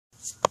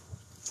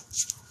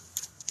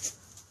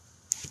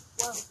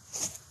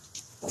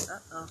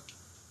Uh-oh.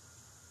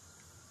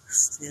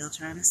 Still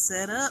trying to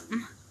set up.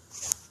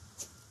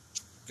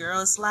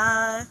 Girls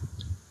live.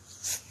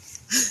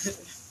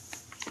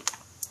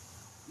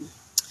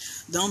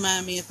 Don't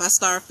mind me if I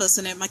start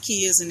fussing at my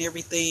kids and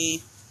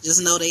everything.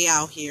 Just know they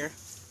out here.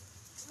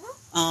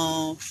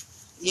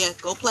 Yeah,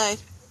 go play.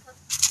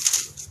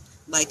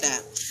 Like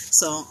that.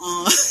 So,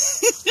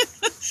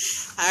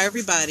 hi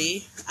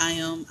everybody. I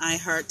am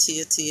iHeart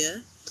Tia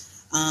Tia.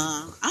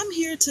 I'm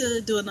here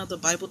to do another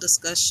Bible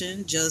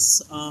discussion.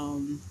 Just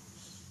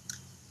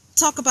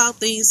talk about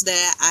things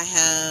that I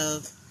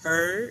have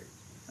heard.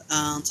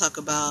 Talk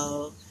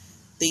about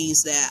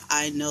things that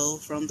I know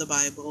from the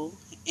Bible,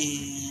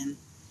 and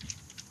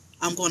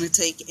I'm going to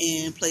take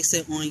and place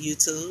it on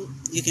YouTube.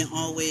 You can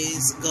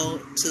always go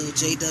to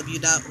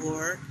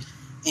jw.org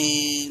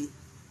and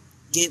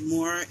get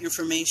more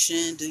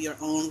information, do your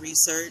own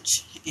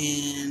research,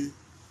 and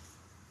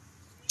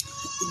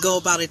go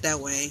about it that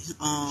way.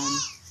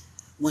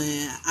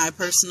 When I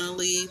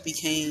personally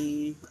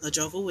became a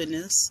Jehovah's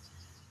Witness,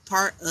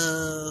 part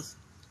of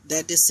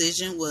that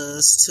decision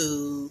was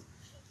to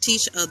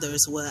teach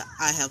others what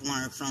I have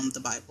learned from the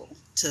Bible,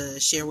 to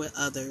share with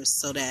others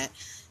so that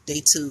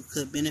they too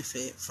could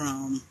benefit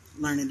from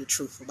learning the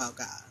truth about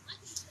God.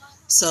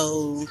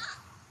 So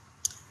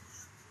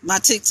my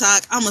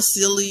TikTok, I'm a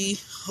silly,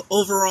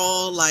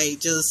 overall,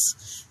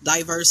 just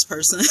diverse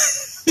person.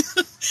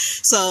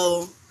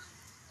 So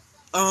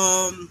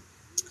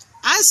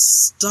I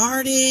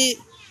started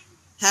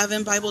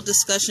having Bible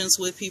discussions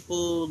with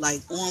people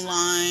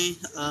online.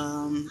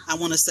 I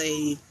want to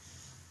say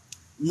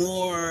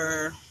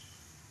more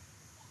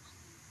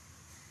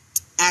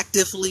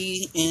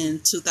actively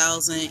in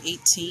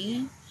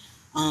 2018.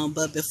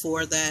 But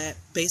before that,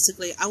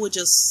 basically, I would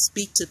just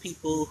speak to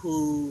people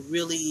who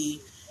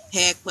really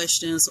had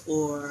questions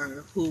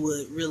or who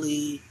would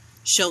really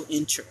show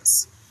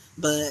interest.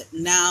 But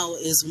now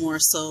is more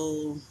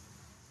so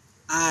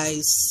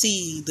I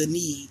see the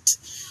need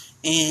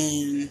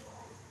and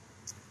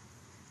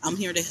I'm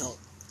here to help.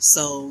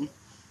 So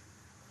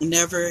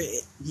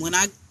when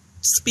I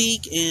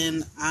speak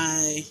and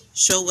I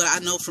show what I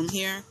know from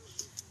here,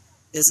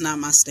 it's not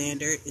my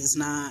standard. It's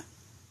not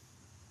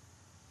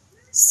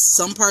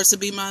some parts would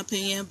be my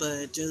opinion,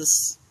 but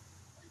just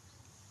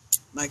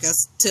like I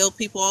tell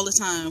people all the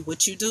time,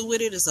 what you do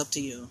with it is up to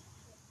you.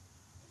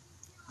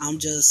 I'm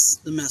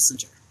just the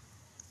messenger.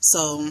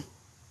 So,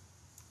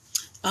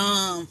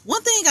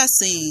 one thing I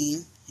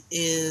seen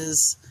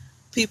is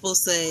people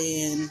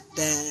saying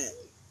that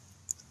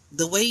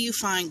the way you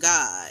find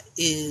God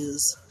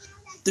is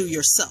through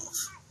yourself.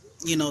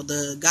 You know,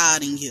 the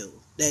God in you,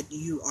 that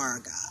you are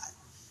God.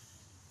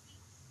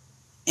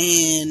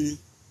 And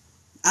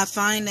I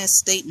find that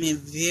statement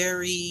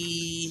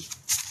very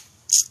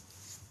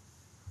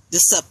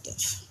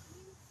deceptive.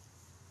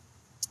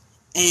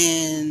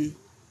 And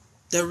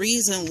the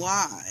reason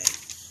why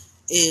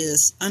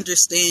is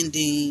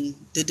understanding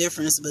the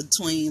difference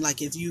between,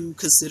 if you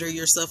consider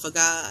yourself a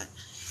God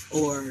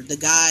or the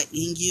God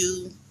in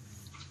you.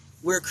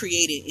 We're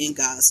created in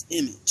God's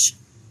image.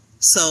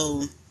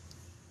 So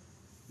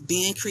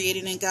being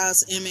created in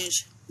God's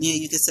image, yeah,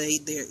 you could say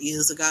there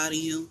is a God in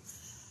you,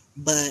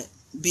 but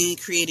being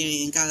created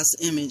in God's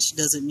image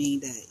doesn't mean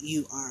that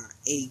you are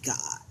a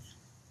God.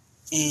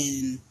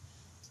 And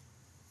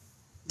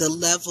the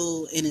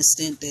level and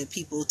extent that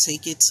people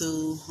take it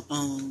to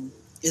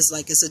is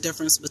it's a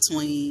difference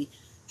between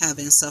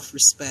having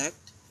self-respect.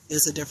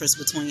 It's a difference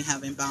between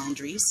having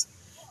boundaries.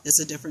 It's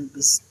a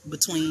difference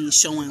between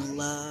showing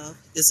love.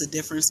 It's a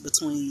difference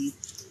between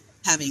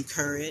having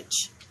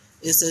courage.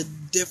 It's a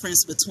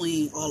difference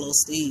between all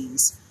those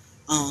things.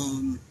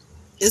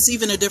 It's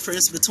even a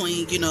difference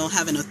between,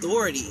 having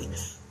authority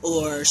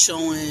or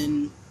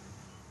showing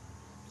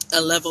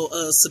a level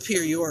of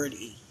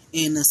superiority,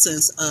 in the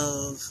sense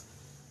of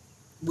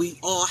we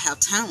all have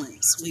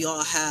talents. We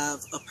all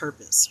have a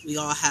purpose. We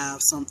all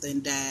have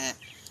something that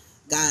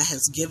God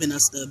has given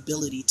us the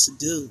ability to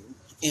do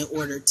in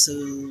order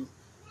to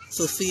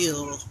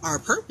fulfill our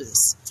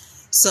purpose.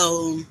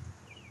 So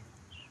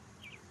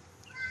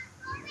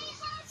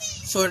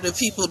for the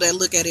people that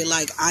look at it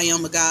like I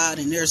am a God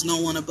and there's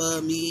no one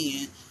above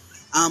me and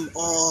I'm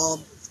all,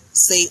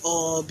 say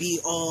all,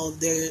 be all,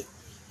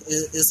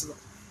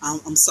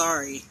 I'm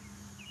sorry.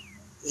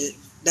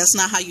 That's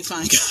not how you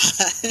find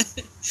God.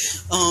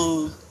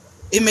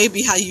 It may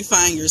be how you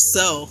find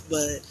yourself,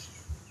 but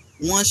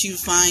once you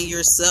find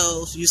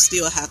yourself, you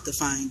still have to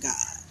find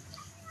God.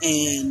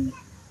 And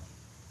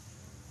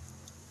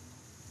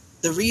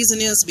the reason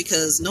is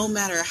because no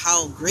matter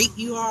how great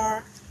you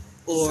are,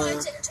 or...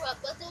 Sorry to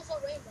interrupt, but there's a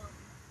rainbow.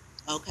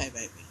 Okay,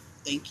 baby.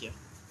 Thank you.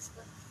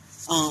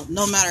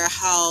 No matter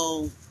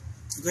how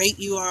great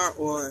you are,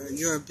 or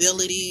your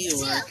ability,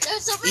 or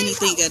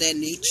anything of that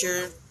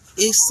nature,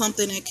 it's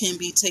something that can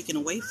be taken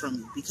away from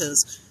you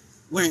because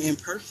we're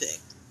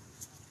imperfect.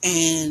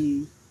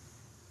 And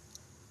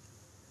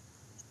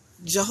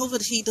Jehovah,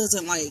 he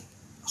doesn't like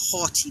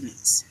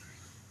haughtiness.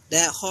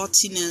 That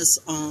haughtiness,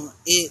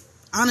 it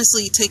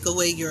honestly take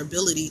away your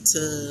ability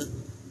to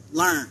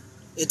learn.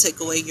 It take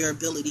away your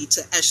ability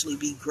to actually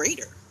be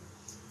greater.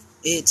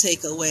 It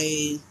take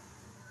away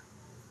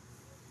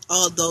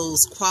all those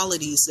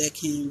qualities that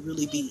can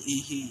really be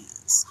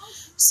enhanced.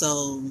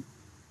 So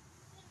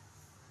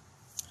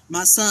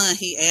my son,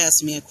 he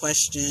asked me a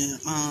question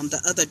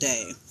the other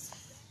day,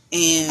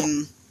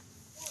 and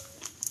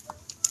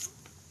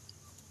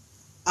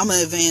I'm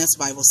an advanced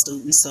Bible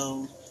student,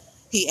 so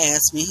he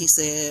asked me, he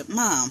said,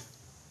 Mom,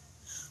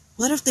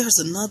 what if there's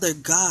another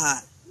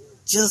God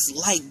just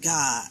like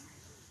God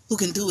who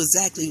can do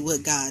exactly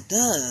what God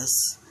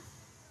does?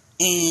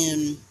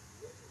 And,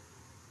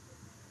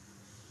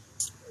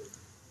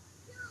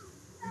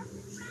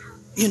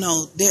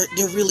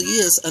 there really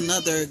is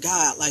another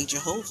God like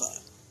Jehovah.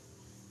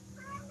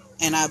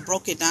 And I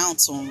broke it down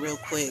to him real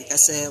quick. I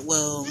said,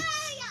 well,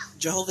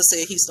 Jehovah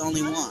said he's the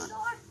only one.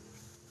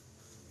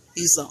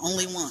 He's the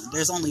only one.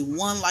 There's only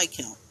one like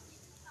him.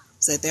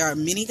 Said there are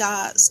many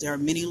gods, there are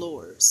many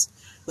lords,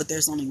 but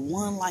there's only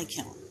one like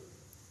him.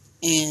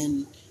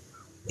 And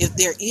if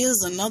there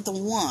is another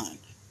one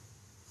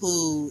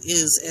who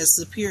is as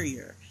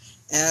superior,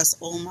 as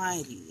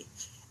almighty,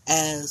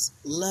 as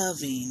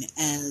loving,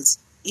 as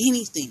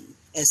anything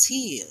as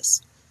he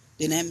is,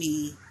 then that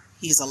means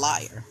he's a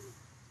liar.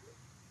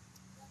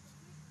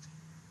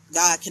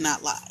 God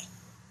cannot lie.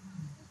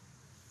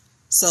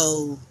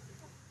 So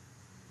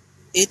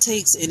it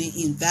takes and it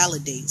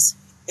invalidates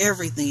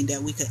everything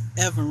that we could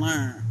ever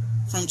learn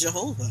from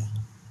Jehovah.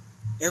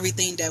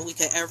 Everything that we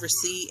could ever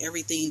see,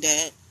 everything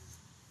that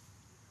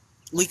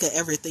we could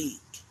ever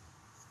think.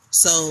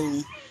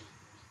 So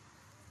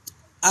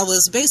I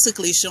was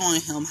basically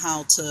showing him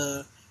how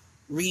to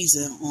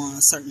reason on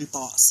certain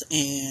thoughts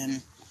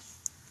and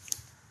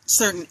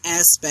certain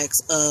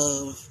aspects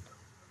of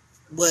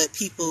what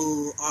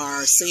people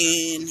are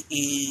saying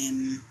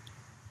and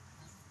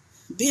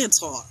being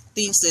taught,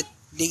 things that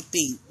they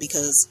think.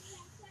 Because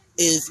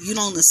if you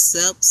don't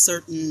accept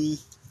certain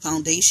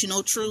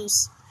foundational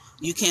truths,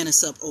 you can't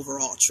accept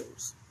overall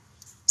truth.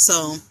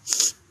 So,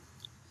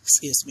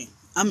 excuse me,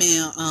 I'm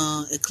in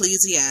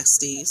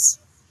Ecclesiastes,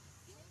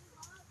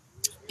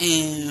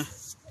 and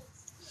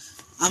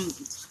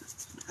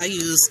I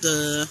use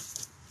the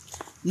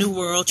New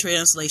World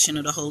Translation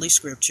of the Holy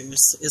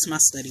Scriptures. It's my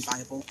study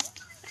Bible,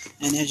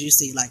 and as you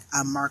see, like,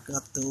 I mark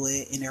up through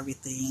it and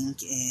everything,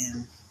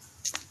 and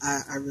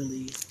I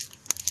really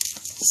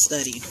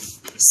study.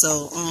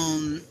 So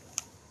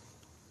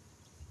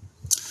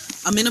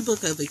I'm in the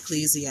book of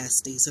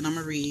Ecclesiastes, and I'm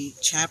gonna read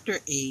chapter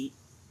 8,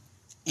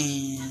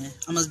 and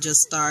I'm gonna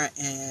just start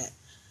at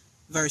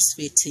verse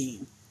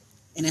 15,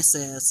 and it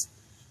says,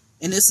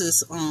 and this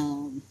is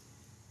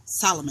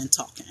Solomon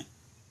talking,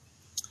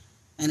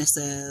 and it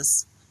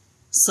says,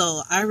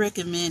 so I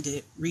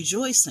recommended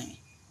rejoicing,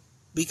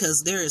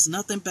 because there is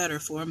nothing better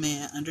for a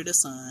man under the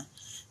sun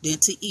than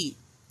to eat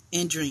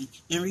and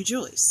drink and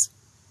rejoice.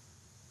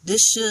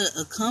 This should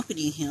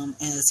accompany him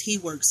as he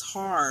works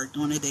hard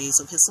during the days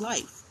of his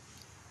life,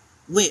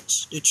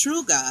 which the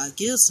true God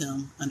gives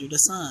him under the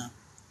sun.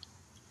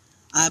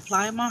 I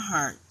apply my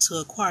heart to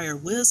acquire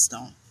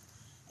wisdom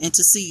and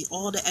to see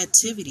all the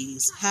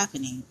activities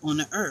happening on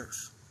the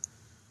earth,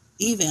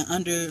 even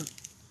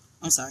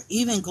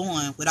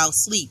going without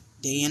sleep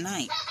day and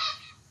night.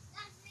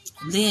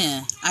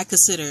 Then I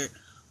considered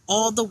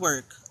all the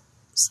work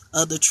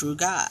of the true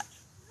God,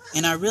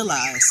 and I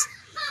realized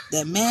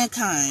that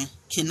mankind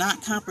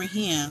cannot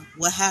comprehend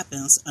what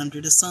happens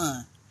under the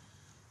sun.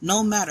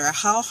 No matter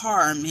how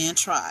hard men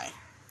try,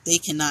 they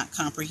cannot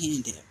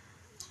comprehend it.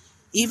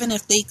 Even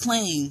if they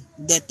claim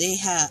that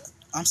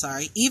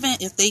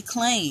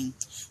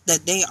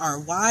they are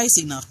wise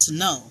enough to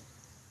know,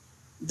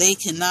 they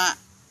cannot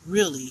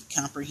really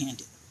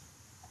comprehend it.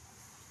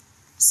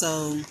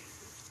 So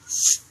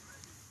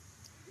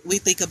we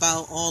think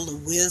about all the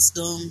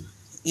wisdom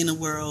in the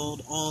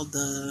world, all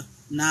the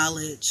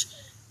knowledge,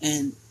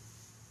 and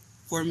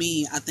for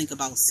me, I think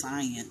about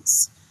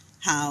science.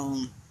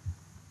 How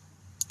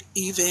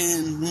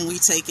even when we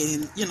take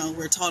in,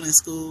 we're taught in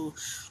school,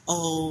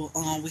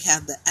 we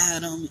have the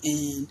atom,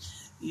 and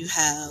you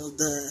have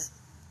the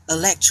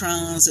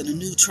electrons and the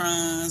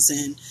neutrons,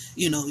 and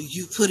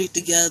you put it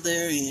together,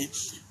 and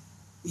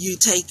you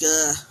take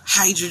a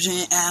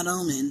hydrogen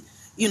atom, and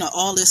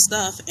all this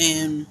stuff,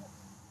 and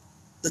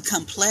the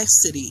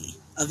complexity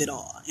of it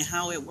all and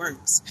how it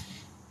works.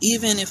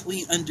 Even if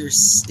we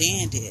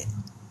understand it,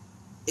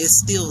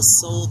 it's still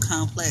so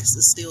complex.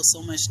 It's still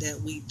so much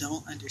that we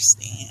don't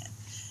understand.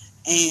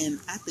 And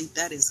I think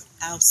that is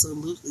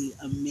absolutely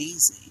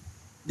amazing,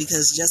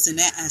 because just in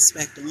that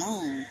aspect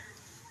alone,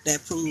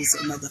 that proves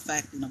another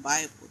fact in the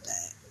Bible,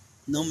 that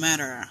no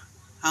matter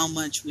how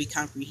much we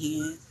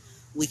comprehend,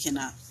 we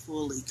cannot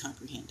fully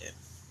comprehend it.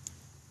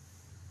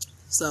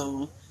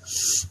 So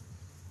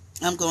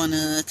I'm going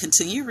to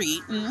continue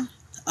reading.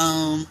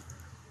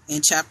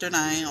 In chapter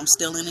 9, I'm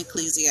still in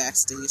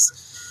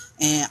Ecclesiastes,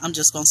 and I'm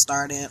just going to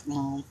start at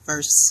the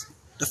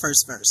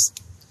first verse.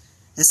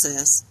 It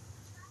says,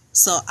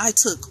 so I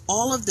took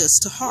all of this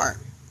to heart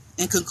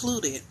and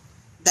concluded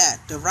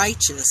that the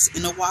righteous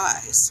and the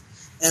wise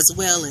as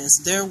well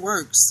as their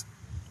works,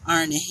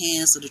 are in the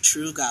hands of the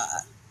true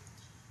God.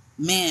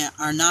 Men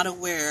are not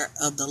aware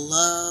of the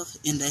love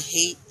and the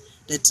hate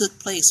that took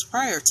place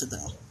prior to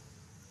them.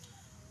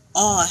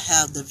 All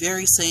have the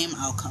very same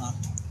outcome: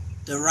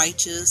 the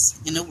righteous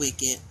and the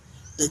wicked,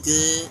 the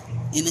good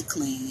and the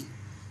clean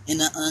and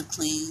the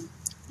unclean,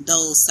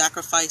 those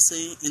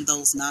sacrificing and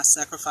those not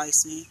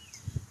sacrificing.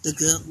 The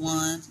good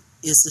one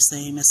is the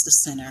same as the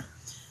sinner.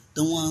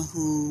 The one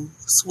who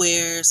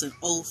swears an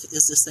oath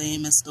is the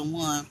same as the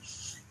one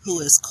who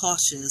is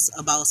cautious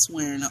about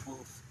swearing an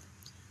oath.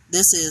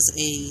 This is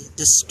a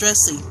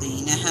distressing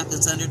thing that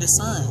happens under the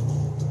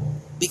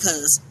sun,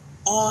 because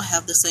all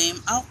have the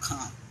same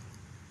outcome.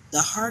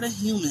 The heart of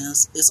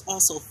humans is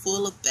also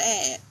full of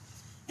bad,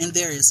 and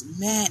there is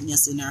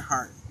madness in their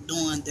heart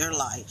during their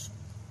life,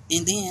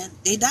 and then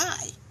they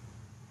die.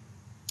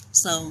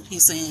 So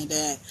he's saying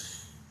that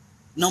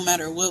no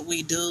matter what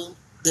we do,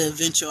 the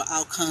eventual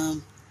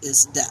outcome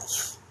is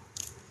death.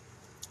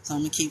 So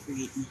I'm going to keep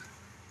reading.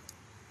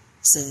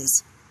 It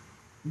says,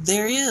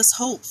 there is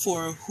hope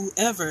for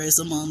whoever is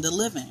among the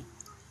living,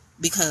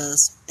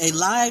 because a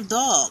live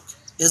dog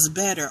is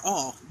better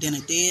off than a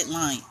dead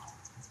lion.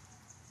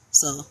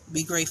 So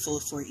be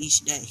grateful for each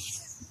day.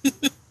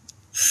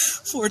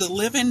 For the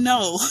living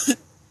know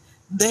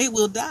they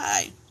will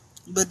die,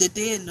 but the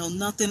dead know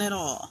nothing at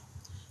all,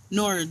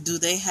 nor do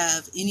they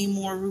have any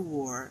more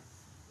reward,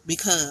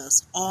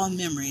 because all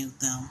memory of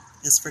them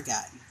is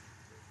forgotten.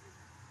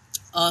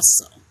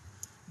 Also,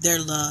 their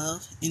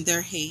love and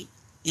their hate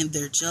and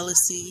their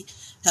jealousy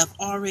have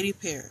already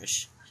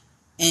perished,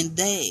 and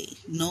they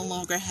no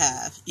longer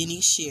have any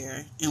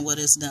share in what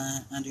is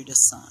done under the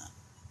sun.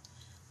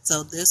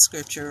 So this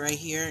scripture right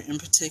here in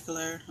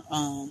particular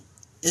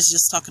is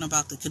just talking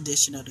about the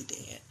condition of the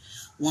dead.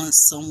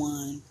 Once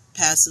someone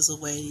passes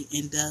away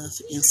in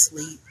death, in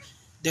sleep,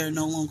 they're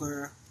no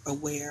longer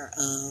aware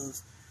of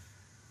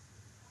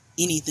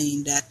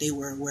anything that they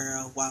were aware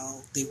of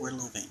while they were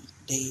living.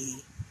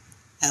 They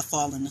have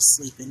fallen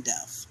asleep in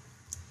death.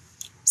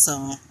 So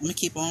I'm going to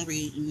keep on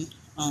reading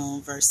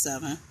verse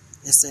 7.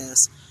 It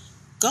says,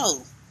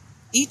 go,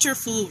 eat your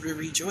food with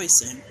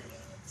rejoicing,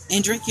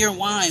 and drink your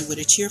wine with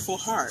a cheerful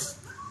heart,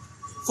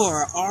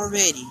 for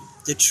already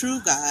the true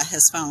God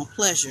has found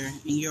pleasure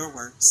in your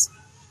works.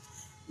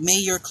 May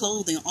your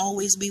clothing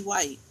always be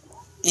white,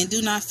 and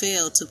do not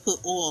fail to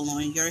put oil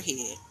on your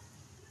head.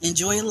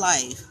 Enjoy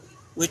life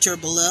with your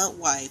beloved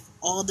wife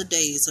all the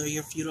days of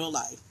your futile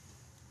life,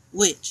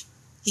 which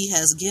he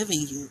has given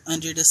you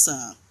under the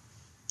sun,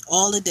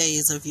 all the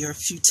days of your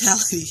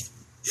futility.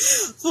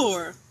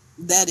 For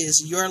that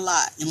is your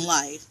lot in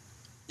life,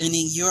 and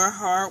in your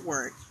hard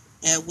work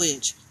at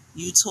which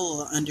you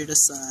toil under the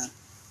sun.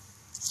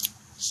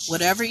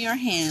 Whatever your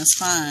hands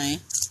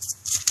find,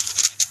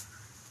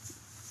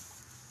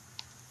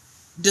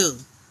 do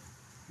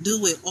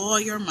with all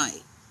your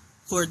might,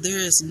 for there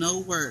is no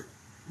work,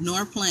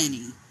 nor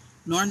planning,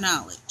 nor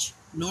knowledge,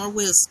 nor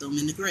wisdom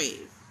in the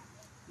grave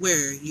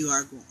where you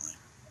are going.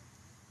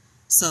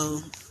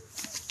 So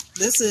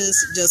this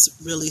is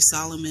just really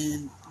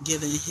Solomon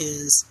giving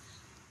his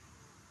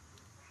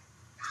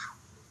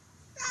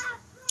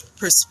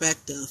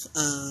perspective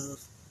of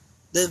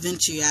the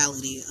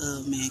eventuality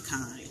of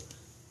mankind,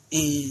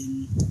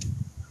 and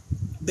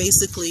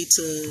basically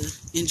to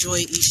enjoy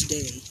each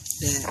day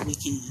that we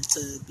can,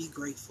 to be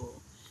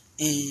grateful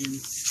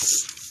and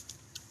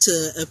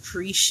to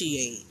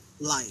appreciate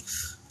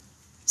life.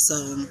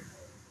 So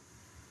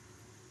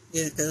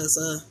yeah, because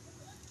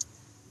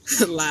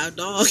a live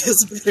dog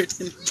is better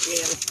than a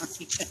dead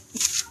lion.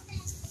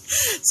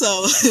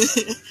 So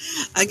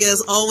I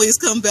guess always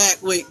come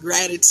back with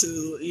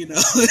gratitude. You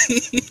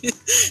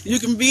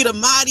can be the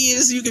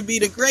mightiest, you can be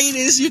the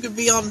greatest, you can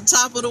be on the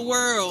top of the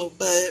world,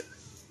 but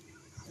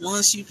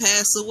once you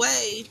pass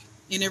away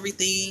and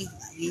everything,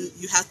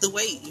 you have to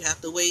wait. You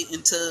have to wait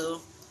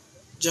until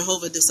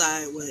Jehovah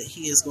decide what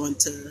he is going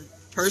to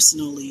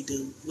personally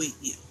do with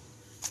you.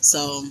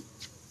 So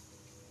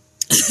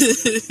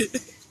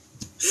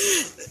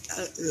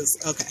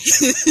okay.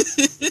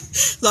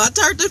 So I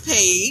turned the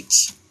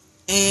page,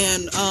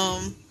 and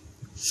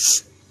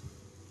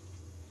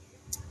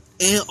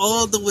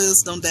all the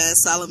wisdom that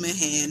Solomon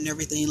had and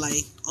everything,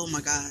 like, oh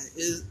my God,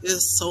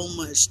 it's so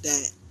much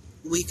that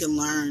we can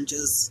learn.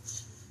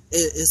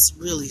 It's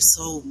really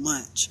so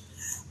much.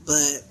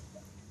 But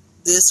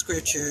this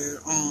scripture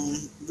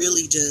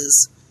really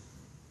just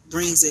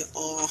brings it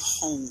all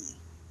home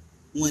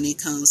when it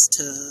comes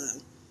to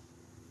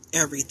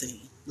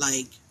everything,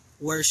 like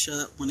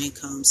worship, when it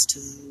comes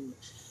to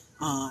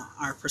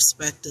our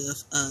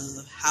perspective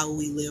of how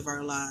we live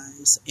our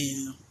lives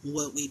and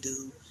what we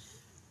do.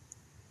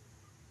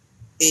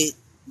 It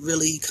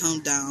really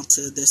comes down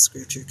to this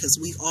scripture, because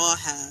we all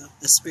have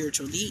a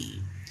spiritual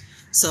need.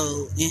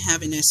 So in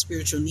having that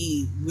spiritual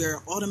need,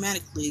 we're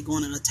automatically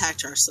going to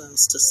attach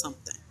ourselves to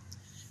something.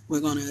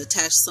 We're going to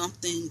attach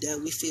something that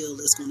we feel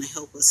is going to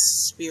help us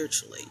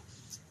spiritually.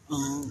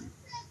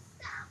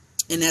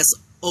 And that's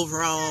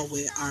overall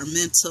with our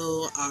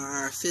mental,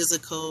 our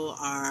physical,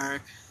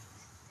 our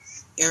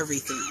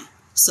everything.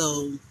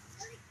 So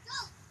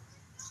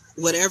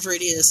whatever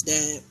it is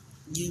that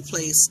you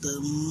place the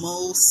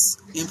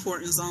most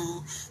importance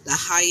on, the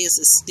highest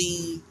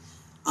esteem,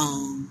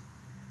 um,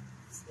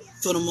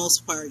 for the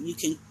most part, you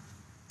can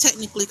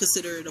technically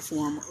consider it a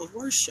form of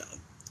worship.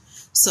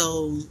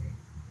 So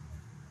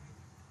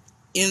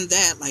in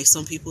that, like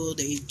some people,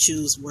 they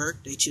choose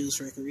work, they choose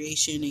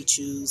recreation, they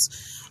choose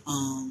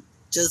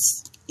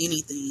just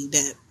anything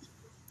that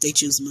they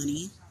choose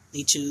money.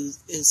 They choose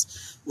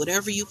is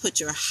whatever you put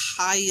your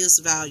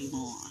highest value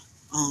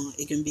on.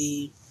 It can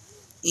be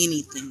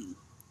anything.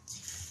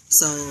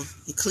 So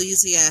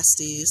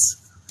Ecclesiastes,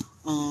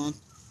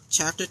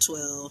 chapter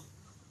 12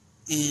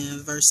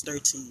 and verse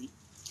 13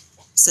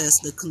 says,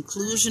 the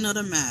conclusion of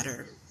the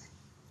matter,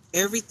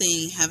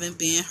 everything having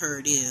been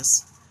heard,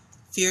 is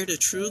fear the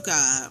true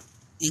God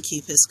and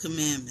keep his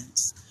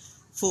commandments,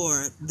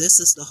 for this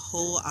is the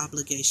whole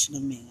obligation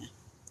of man.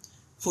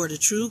 For the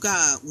true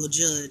God will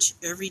judge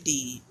every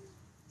deed,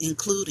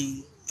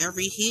 including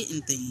every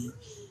hidden thing,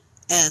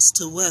 as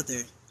to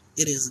whether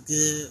it is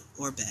good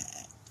or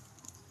bad.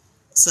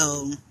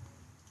 So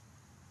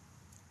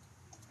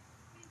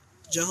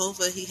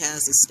Jehovah, he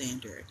has a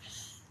standard,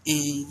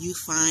 and you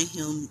find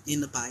him in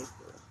the Bible.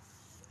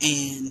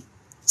 And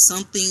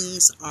some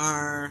things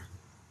are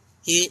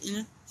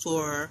hidden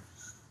for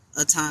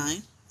a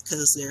time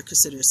because they're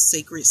considered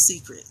sacred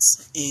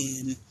secrets,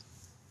 and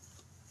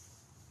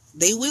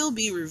they will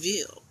be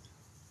revealed.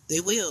 They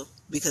will,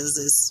 because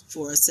it's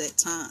for a set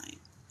time.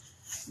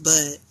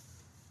 But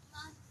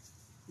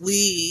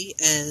we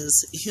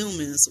as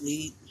humans,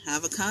 we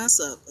have a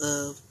concept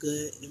of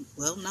good.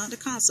 Well, not the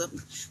concept.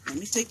 Let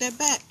me take that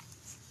back,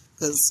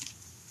 because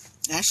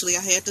actually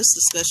I had this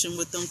discussion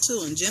with them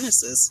too in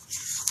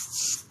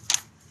Genesis,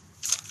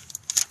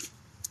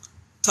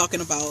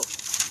 talking about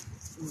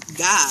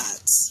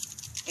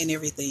gods and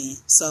everything.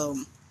 So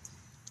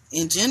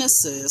in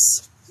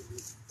Genesis,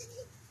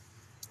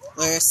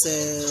 where it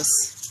says,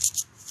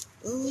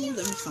 oh,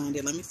 let me find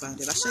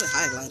it. I should have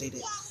highlighted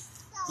it.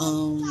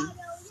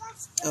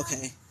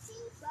 Okay.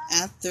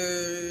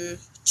 After,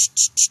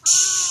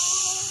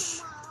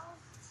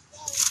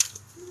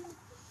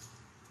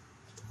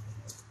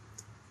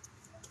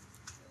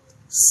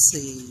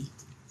 see.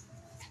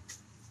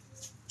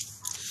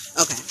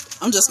 Okay.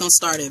 I'm just going to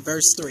start at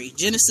verse 3.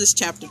 Genesis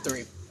chapter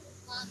 3.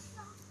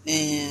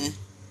 And,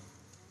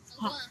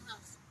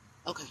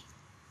 okay.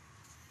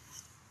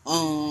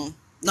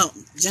 No,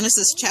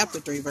 Genesis chapter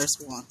 3, verse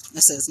 1.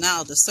 It says,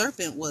 now the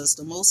serpent was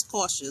the most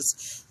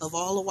cautious of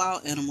all the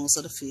wild animals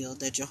of the field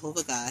that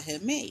Jehovah God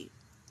had made.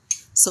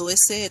 So it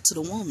said to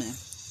the woman,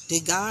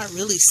 did God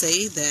really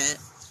say that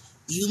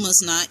you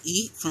must not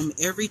eat from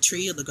every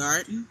tree of the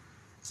garden?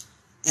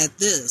 At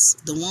this,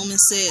 the woman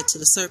said to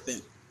the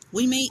serpent,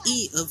 we may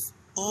eat of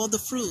all the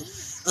fruit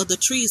of the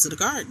trees of the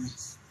garden.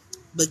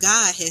 But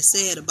God had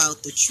said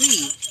about the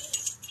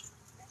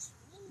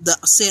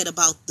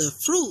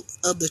fruit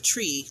of the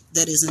tree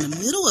that is in the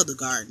middle of the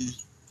garden,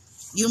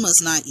 you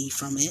must not eat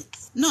from it.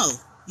 No,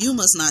 you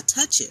must not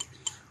touch it.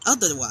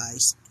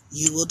 Otherwise,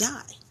 you will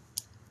die.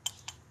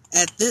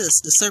 At this,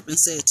 the serpent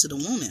said to the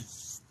woman,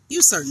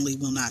 you certainly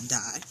will not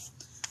die.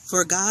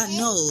 For God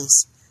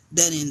knows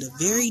that in the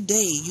very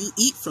day you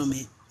eat from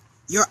it,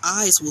 your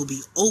eyes will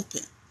be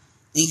open,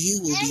 and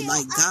you will be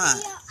like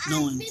God,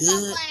 knowing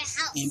good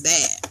and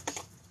bad.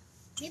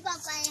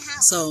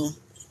 So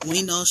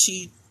we know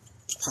she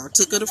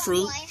partook of the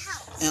fruit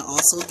and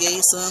also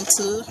gave some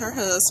to her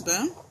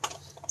husband.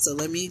 So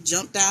let me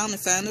jump down and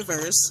find the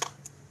verse.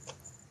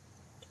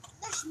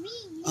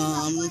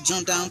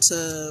 Jump down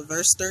to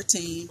verse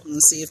 13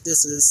 and see if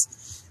this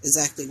is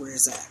exactly where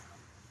it's at.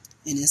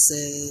 And it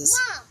says,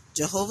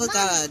 Jehovah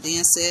God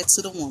then said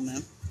to the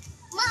woman,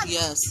 Mom,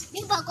 yes.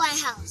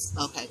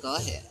 Okay, go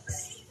ahead.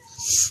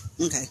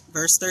 Okay,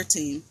 verse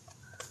 13.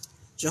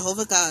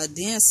 Jehovah God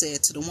then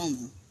said to the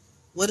woman,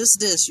 what is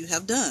this you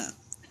have done?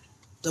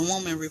 The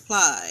woman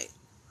replied,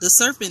 the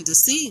serpent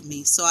deceived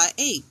me, so I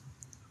ate.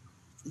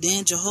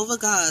 Then Jehovah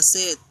God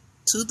said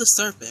to the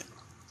serpent,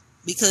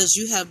 because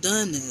you have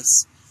done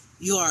this,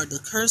 you are the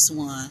cursed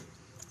one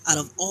out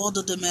of all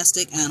the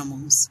domestic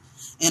animals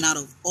and out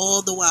of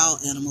all the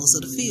wild animals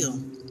of the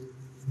field.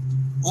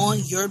 On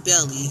your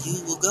belly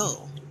you will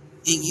go,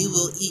 and you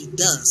will eat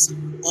dust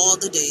all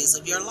the days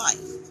of your life.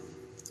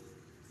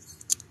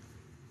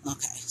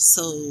 Okay,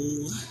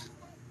 so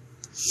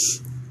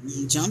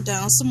jump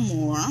down some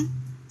more.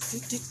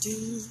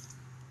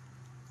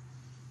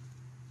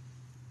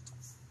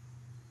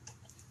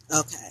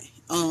 Okay,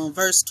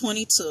 verse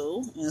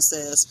 22, it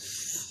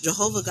says,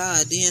 Jehovah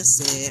God then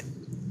said,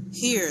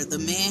 here the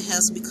man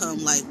has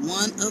become like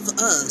one of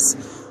us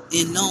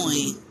in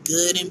knowing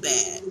good and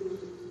bad.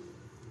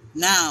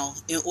 Now,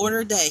 in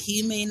order that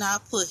he may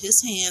not put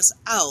his hands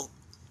out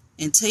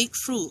and take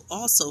fruit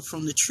also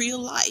from the tree of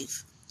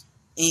life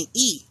and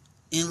eat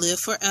and live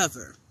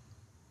forever.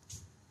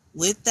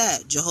 With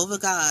that, Jehovah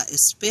God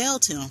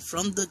expelled him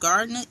from the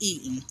Garden of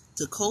Eden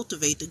to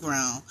cultivate the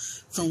ground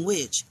from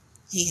which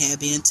he had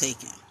been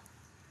taken.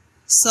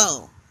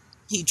 So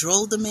he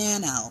drove the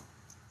man out,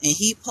 And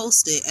he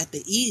posted at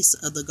the east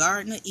of the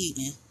Garden of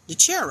Eden the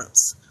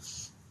cherubs,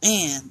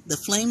 and the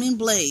flaming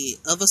blade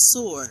of a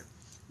sword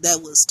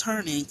that was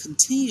turning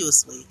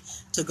continuously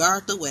to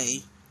guard the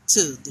way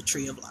to the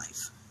tree of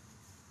life.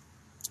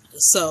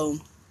 So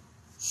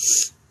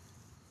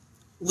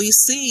we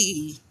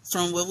see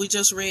from what we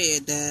just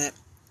read that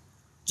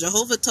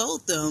Jehovah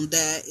told them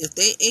that if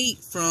they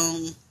ate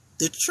from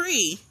the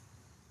tree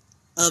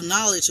of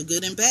knowledge of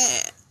good and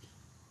bad,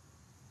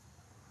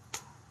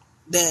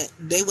 that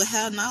they would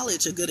have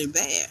knowledge of good and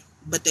bad,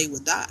 but they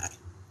would die.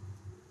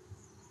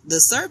 The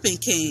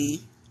serpent came,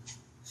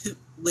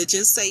 which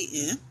is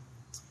Satan.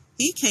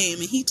 He came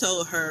and he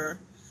told her,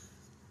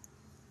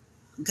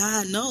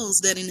 God knows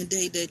that in the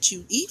day that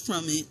you eat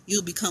from it,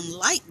 you'll become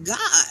like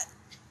God,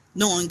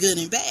 knowing good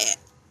and bad.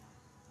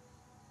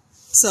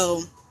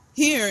 So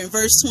here in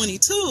verse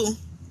 22,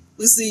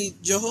 we see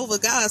Jehovah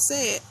God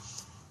said,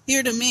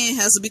 here the man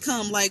has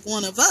become like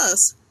one of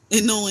us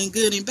in knowing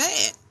good and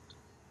bad.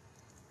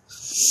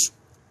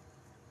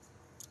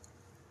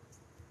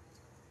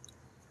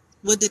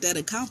 What did that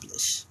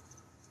accomplish?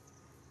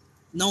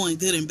 Knowing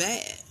good and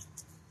bad.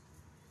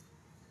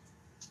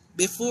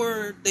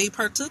 Before they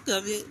partook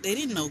of it, they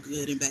didn't know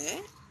good and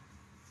bad.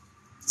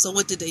 So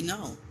what did they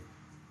know?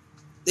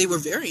 They were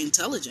very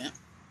intelligent.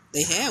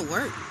 They had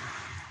work.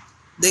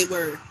 They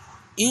were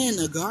in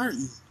a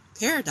garden,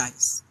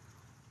 paradise.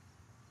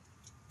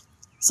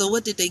 So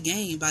what did they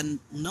gain by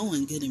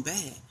knowing good and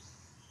bad?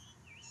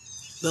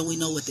 But we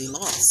know what they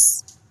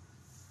lost.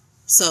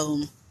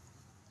 So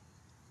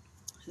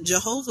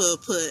Jehovah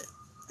put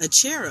a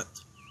cherub,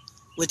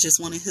 which is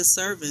one of his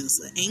servants,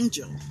 an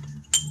angel,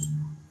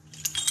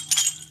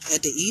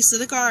 at the east of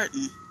the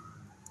garden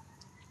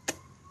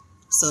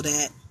so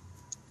that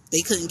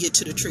they couldn't get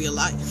to the tree of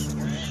life,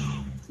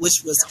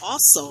 which was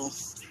also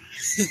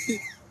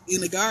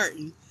in the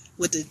garden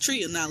with the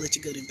tree of knowledge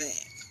of good and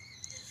bad.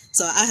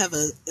 So I have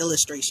an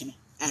illustration,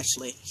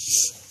 actually.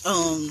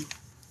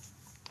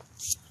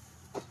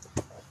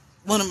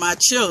 One of my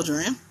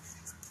children,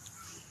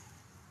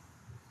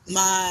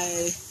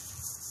 my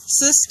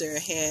sister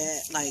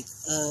had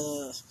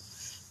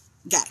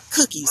got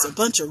cookies, a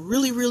bunch of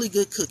really, really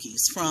good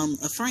cookies from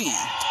a friend,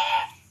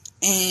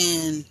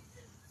 and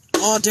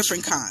all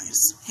different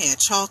kinds. Had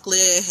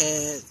chocolate,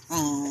 had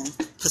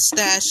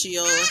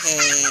pistachio,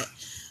 had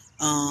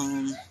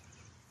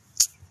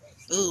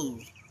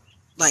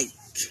like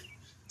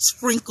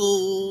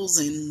sprinkles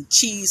and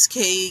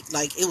cheesecake.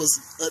 Like, it was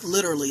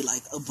literally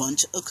like a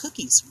bunch of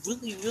cookies,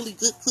 really, really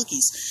good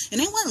cookies.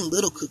 And they weren't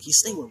little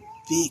cookies, they were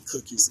big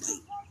cookies,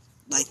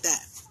 like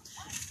that.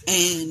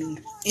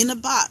 And in the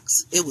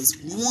box, it was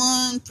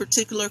one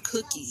particular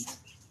cookie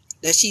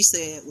that she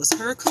said was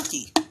her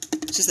cookie.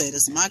 She said,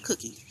 it's my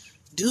cookie.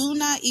 Do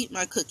not eat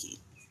my cookie.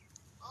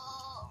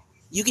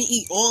 You can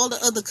eat all the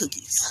other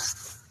cookies.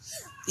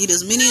 Eat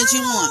as many as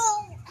you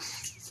want.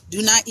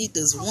 Do not eat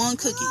this one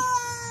cookie.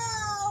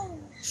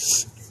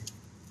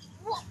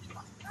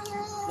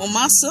 Well,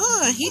 my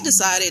son, he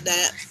decided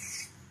that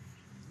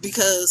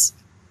because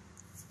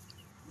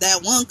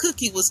that one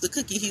cookie was the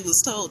cookie he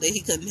was told that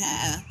he couldn't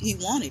have, he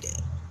wanted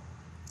it.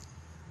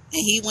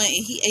 And he went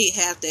and he ate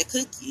half that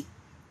cookie.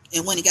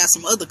 And went and got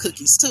some other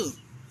cookies too.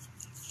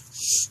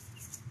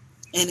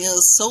 And it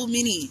was so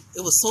many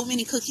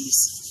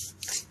cookies.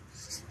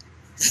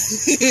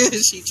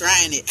 She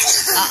trying it.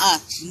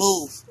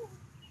 Move.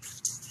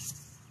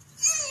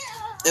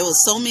 There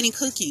was so many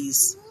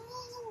cookies.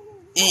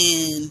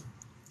 And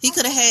he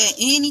could have had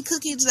any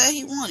cookies that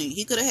he wanted.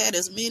 He could have had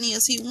as many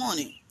as he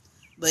wanted.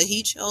 But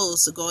he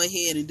chose to go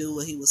ahead and do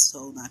what he was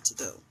told not to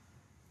do.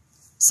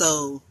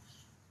 So,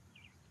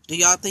 do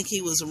y'all think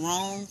he was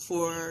wrong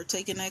for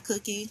taking that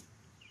cookie?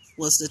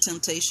 Was the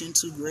temptation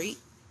too great?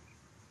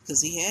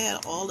 Because he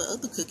had all the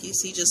other cookies.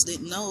 He just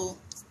didn't know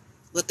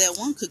what that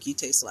one cookie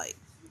tastes like.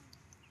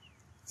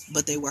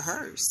 But they were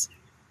hers.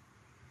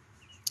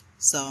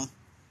 So,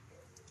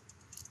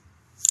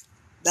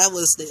 that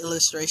was the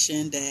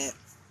illustration that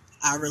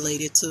I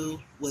related to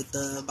with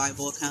the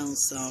Bible account.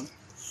 So,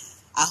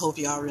 I hope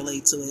y'all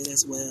relate to it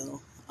as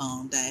well.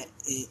 That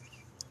it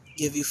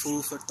give you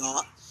food for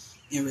thought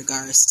in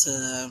regards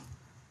to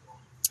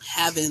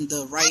having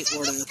the right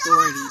or the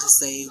authority to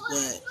say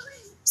what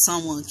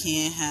someone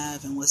can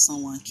have and what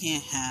someone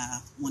can't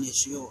have when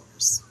it's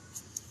yours.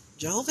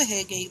 Jehovah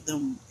had gave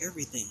them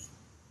everything.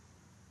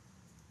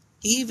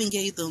 He even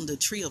gave them the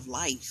tree of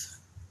life.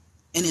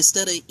 And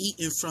instead of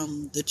eating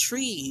from the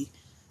tree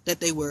that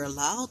they were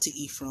allowed to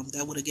eat from,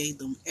 that would have gave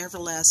them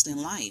everlasting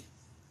life,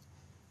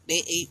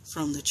 they ate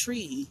from the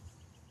tree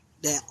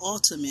that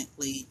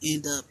ultimately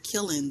ended up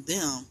killing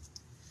them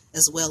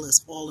as well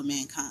as all of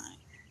mankind.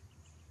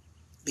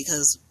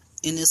 Because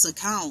in this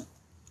account,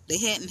 they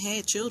hadn't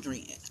had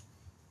children yet.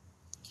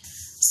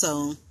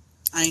 So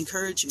I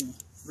encourage you,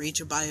 read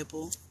your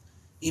Bible.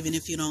 Even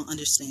if you don't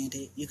understand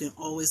it, you can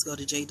always go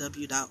to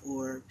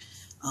jw.org.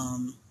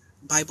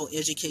 Bible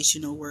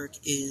educational work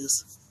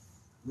is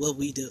what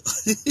we do.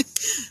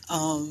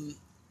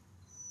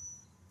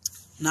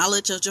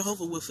 Knowledge of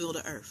Jehovah will fill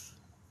the earth.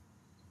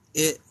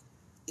 It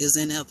is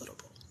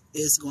inevitable.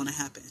 It's going to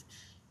happen.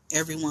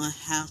 Everyone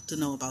have to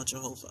know about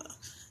Jehovah.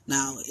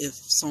 Now, if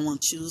someone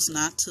choose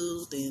not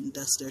to, then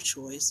that's their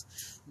choice.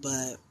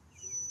 But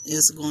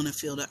it's going to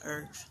fill the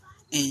earth.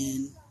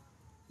 And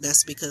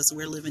that's because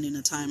we're living in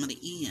a time of the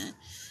end.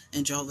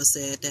 And Jehovah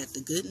said that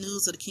the good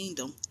news of the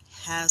kingdom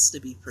has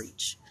to be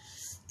preached.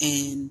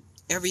 And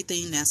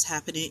everything that's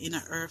happening in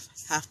the earth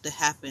have to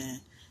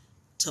happen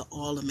to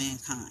all of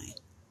mankind.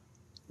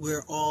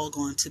 We're all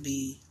going to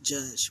be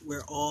judged.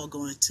 We're all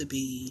going to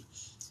be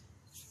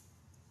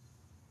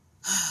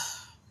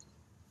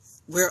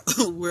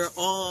we're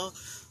all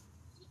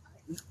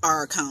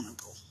are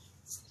accountable.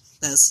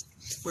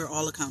 We're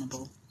all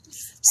accountable.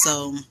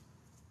 So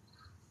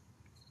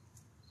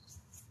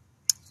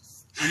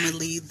I'm gonna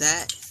leave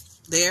that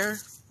there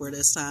for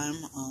this time.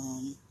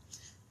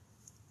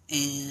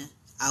 And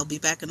I'll be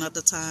back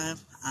another time.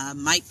 I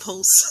might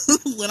post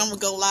when I'm gonna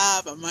go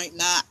live. I might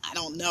not. I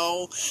don't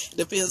know. It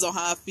depends on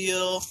how I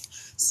feel.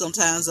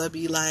 Sometimes I'll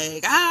be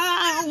like,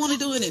 I don't want to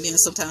do it, and then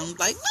sometimes I'm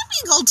like, let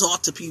me go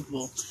talk to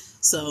people.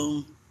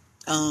 So,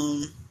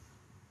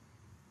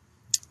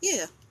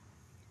 yeah,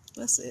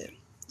 that's it.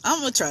 I'm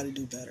gonna try to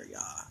do better,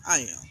 y'all. I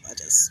am. I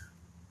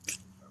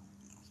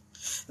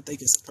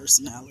think it's a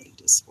personality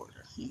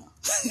disorder, you know.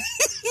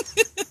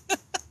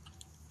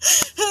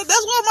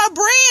 That's what my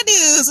brand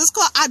is. It's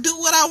called I Do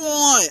What I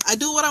Want. I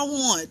do what I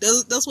want.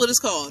 That's what it's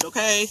called,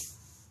 okay?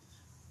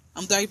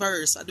 I'm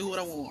diverse. I do what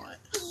I want.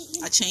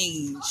 I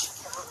change.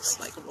 It's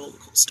like a roller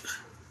coaster.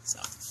 So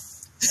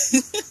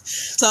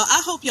so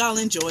I hope y'all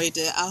enjoyed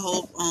it. I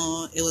hope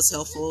it was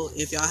helpful.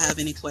 If y'all have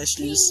any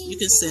questions, you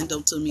can send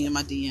them to me in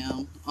my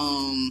DM.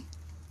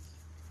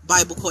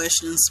 Bible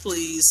questions,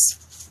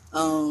 please.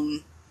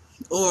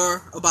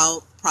 Or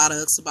about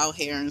products, about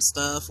hair and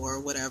stuff, or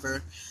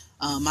whatever.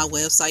 My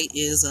website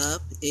is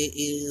up. It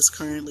is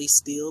currently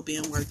still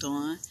being worked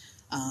on.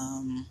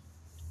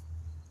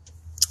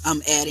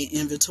 I'm adding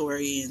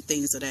inventory and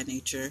things of that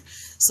nature.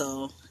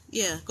 So,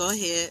 yeah, go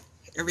ahead.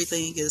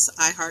 Everything is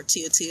I Heart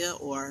Tia Tia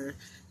or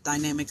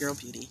Dynamic Girl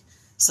Beauty.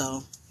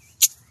 So,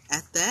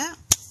 at that,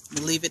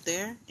 we'll leave it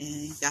there,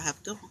 and y'all have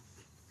a good one.